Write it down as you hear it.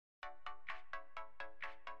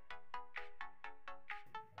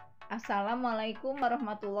Assalamualaikum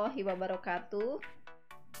warahmatullahi wabarakatuh.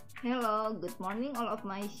 Hello, good morning all of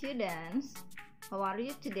my students. How are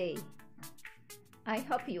you today? I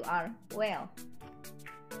hope you are well.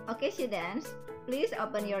 Okay students, please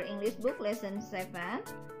open your English book lesson 7.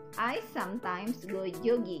 I sometimes go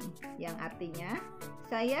jogging, yang artinya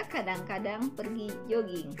saya kadang-kadang pergi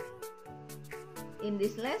jogging. In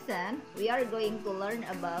this lesson, we are going to learn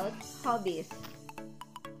about hobbies.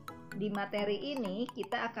 Di materi ini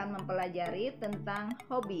kita akan mempelajari tentang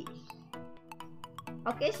hobi.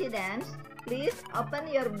 Okay students, please open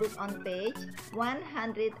your book on page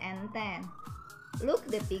 110. Look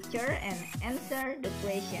the picture and answer the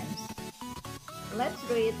questions. Let's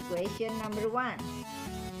read question number 1.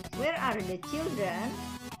 Where are the children?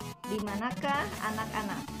 Di manakah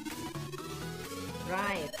anak-anak?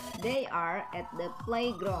 Right, they are at the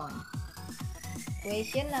playground.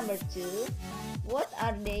 Question number 2. What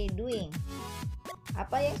are they doing?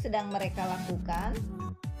 Apa yang sedang mereka lakukan?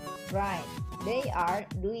 Right, they are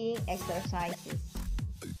doing exercises.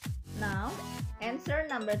 Now, answer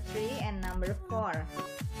number 3 and number 4.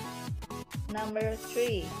 Number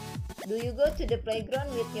 3. Do you go to the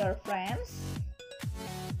playground with your friends?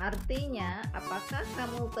 Artinya, apakah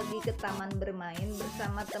kamu pergi ke taman bermain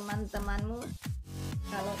bersama teman-temanmu?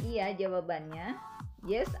 Kalau iya, jawabannya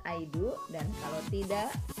yes, I do, dan kalau tidak,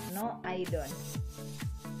 no, I don't.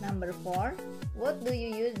 Number 4, what do you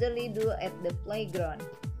usually do at the playground?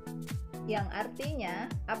 Yang artinya,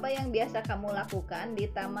 apa yang biasa kamu lakukan di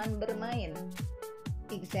taman bermain?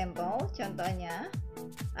 Example, contohnya,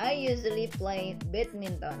 I usually play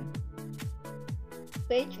badminton.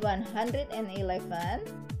 Page 111,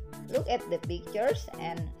 look at the pictures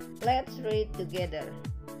and let's read together.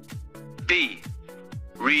 B.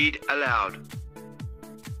 Read aloud.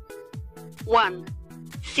 1.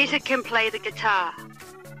 Seta can play the guitar.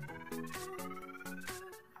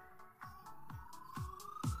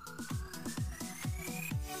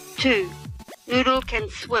 2. Noodle can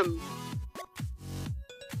swim.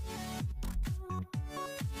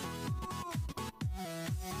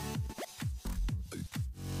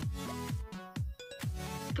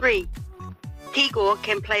 3. Tigor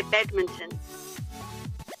can play badminton.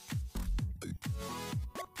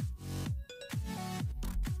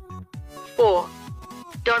 4.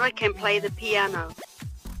 Donna can play the piano.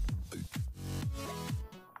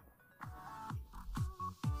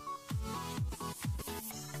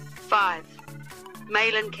 5.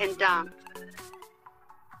 Malin can dance.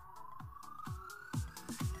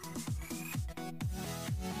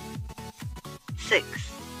 6.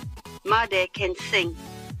 Made can sing.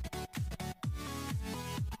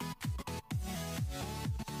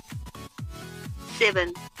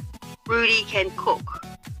 7. Rudy can cook.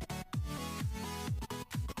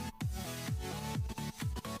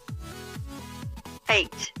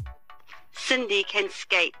 8. Cindy can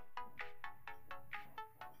skate.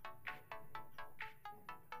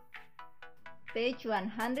 Page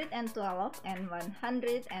 112 and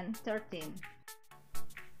 113.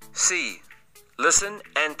 C. Listen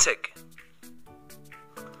and tick.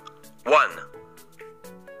 1.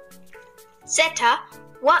 Zeta,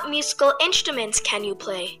 what musical instruments can you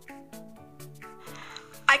play?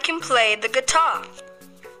 I can play the guitar.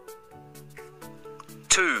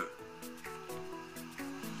 2.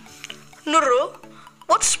 Nurul,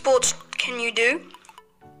 what sports can you do?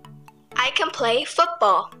 I can play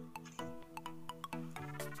football.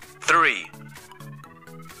 3.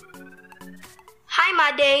 Hi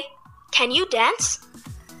Made, can you dance?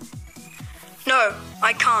 No,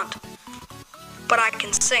 I can't, but I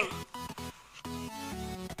can sing.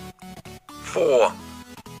 4.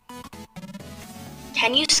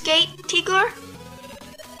 Can you skate, Tigor?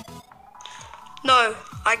 No,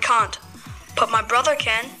 I can't, but my brother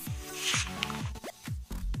can.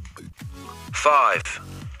 5.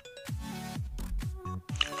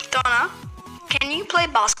 Donna, can you play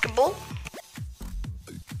basketball?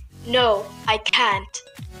 No, I can't.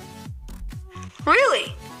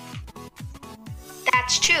 Really?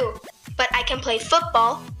 That's true, but I can play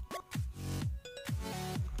football.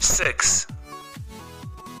 6.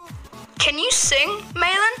 Can you sing,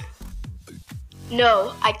 Malin?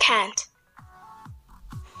 No, I can't.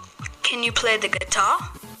 Can you play the guitar?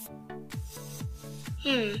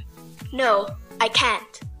 No, I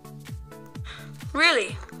can't.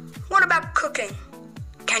 Really? What about cooking?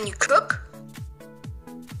 Can you cook?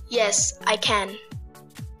 Yes, I can.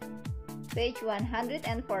 Page 114.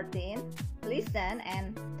 Listen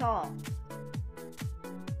and talk.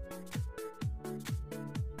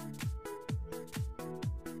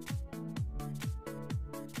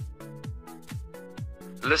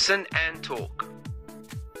 Listen and talk.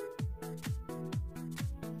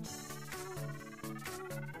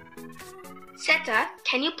 Seta,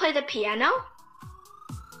 can you play the piano?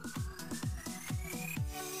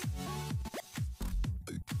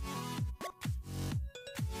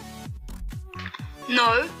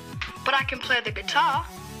 No, but I can play the guitar.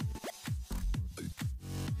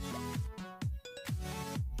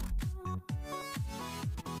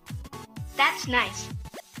 That's nice.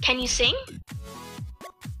 Can you sing?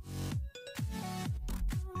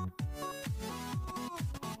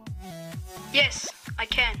 Yes, I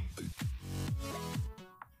can.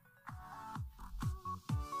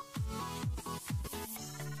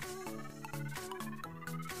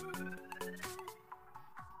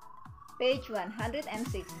 Page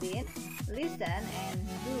 116. Listen and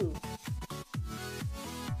do.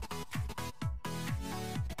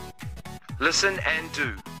 Listen and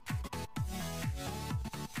do.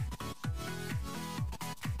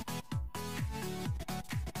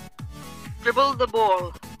 Dribble the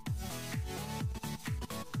ball.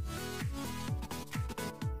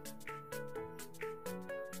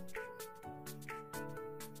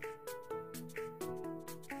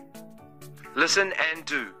 Listen and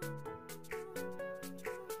do.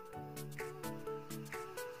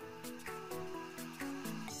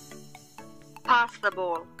 Pass the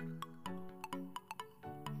ball.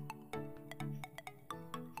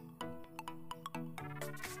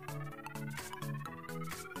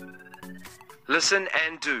 Listen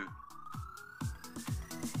and do.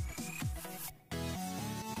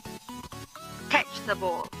 Catch the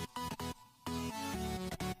ball.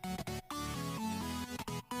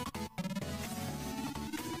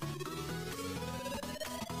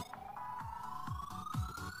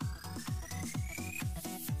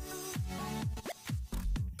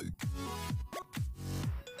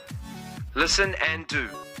 Listen and do.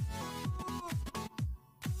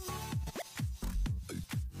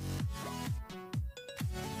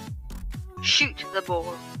 Shoot the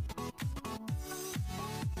ball.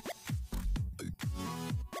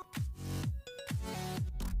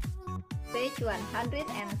 Page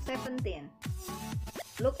 117.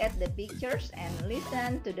 Look at the pictures and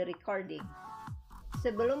listen to the recording.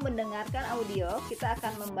 Sebelum mendengarkan audio, kita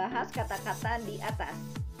akan membahas kata-kata di atas.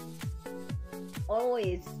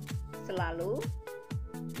 Always, selalu.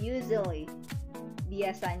 Usually,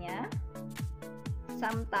 biasanya.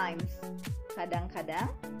 Sometimes, kadang-kadang.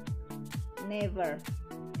 Never,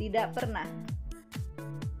 tidak pernah.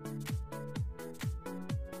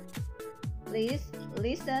 Please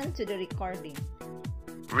listen to the recording.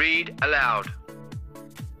 Read aloud.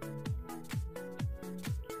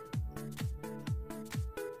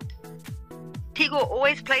 Tigo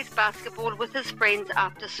always plays basketball with his friends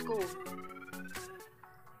after school.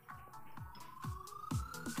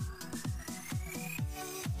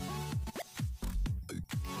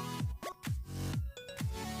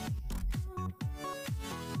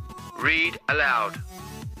 Read aloud.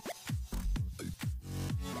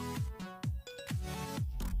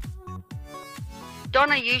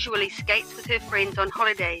 Donna usually skates with her friends on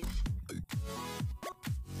holidays.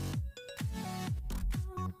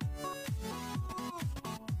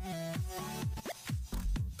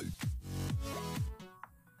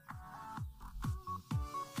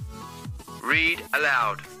 Read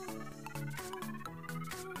aloud.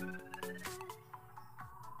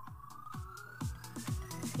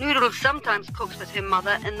 Noodles sometimes cooks with her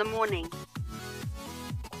mother in the morning.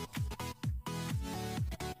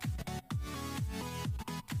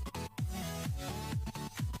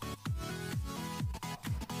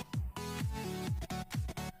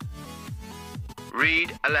 Read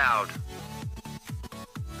aloud.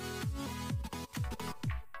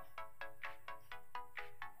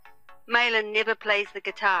 Malin never plays the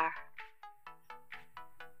guitar.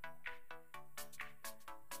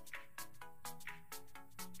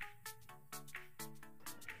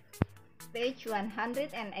 Page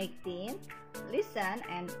 118. Listen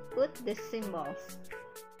and put the symbols.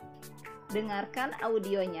 Dengarkan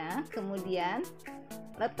audionya, kemudian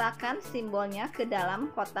letakkan simbolnya ke dalam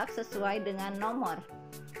kotak sesuai dengan nomor.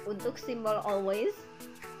 Untuk simbol always,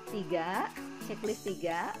 3, checklist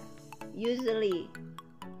 3, usually,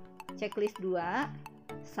 checklist 2,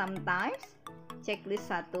 sometimes, checklist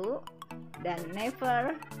 1, dan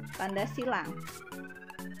never, tanda silang.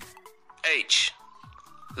 H.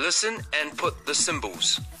 Listen and put the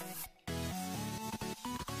symbols.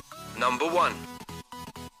 Number 1.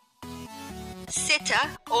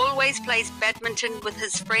 Seta always plays badminton with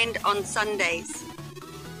his friend on Sundays.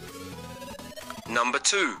 Number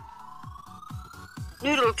 2.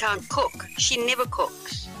 Noodle can't cook. She never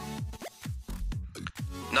cooks.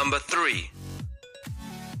 Number 3.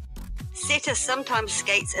 Seta sometimes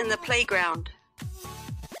skates in the playground.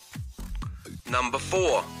 Number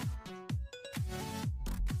 4.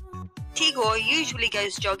 Tigor usually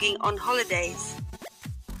goes jogging on holidays.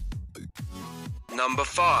 Number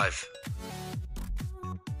 5.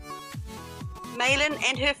 Malin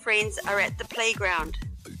and her friends are at the playground.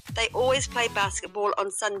 They always play basketball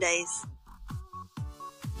on Sundays.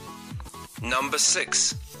 Number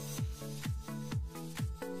 6.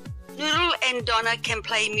 Noodle and Donna can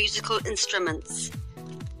play musical instruments.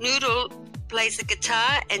 Noodle plays the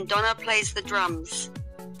guitar and Donna plays the drums.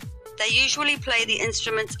 They usually play the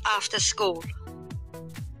instruments after school.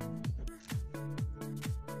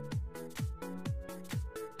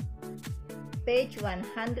 Page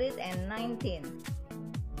 119.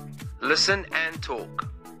 Listen and talk.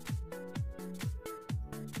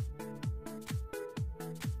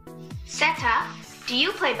 Seta, do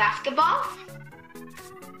you play basketball?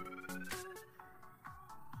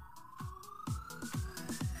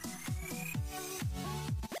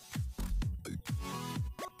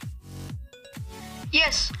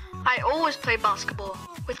 Yes, I always play basketball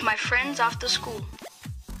with my friends after school.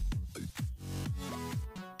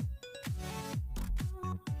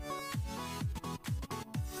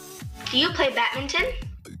 Do you play badminton?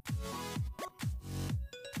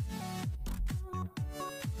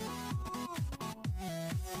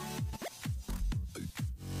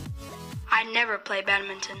 I never play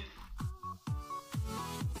badminton.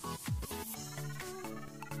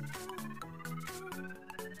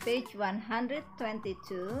 Page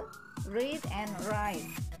 122. Read and write.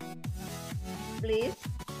 Please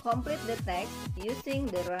complete the text using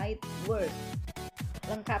the right word.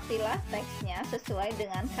 Lengkapilah teksnya sesuai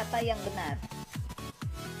dengan kata yang benar.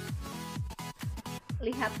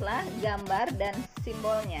 Lihatlah gambar dan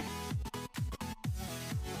simbolnya.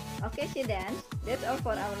 Okay, students, that's all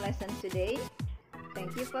for our lesson today.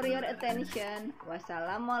 Thank you for your attention.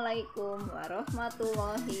 Wassalamualaikum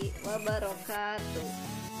warahmatullahi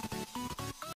wabarakatuh.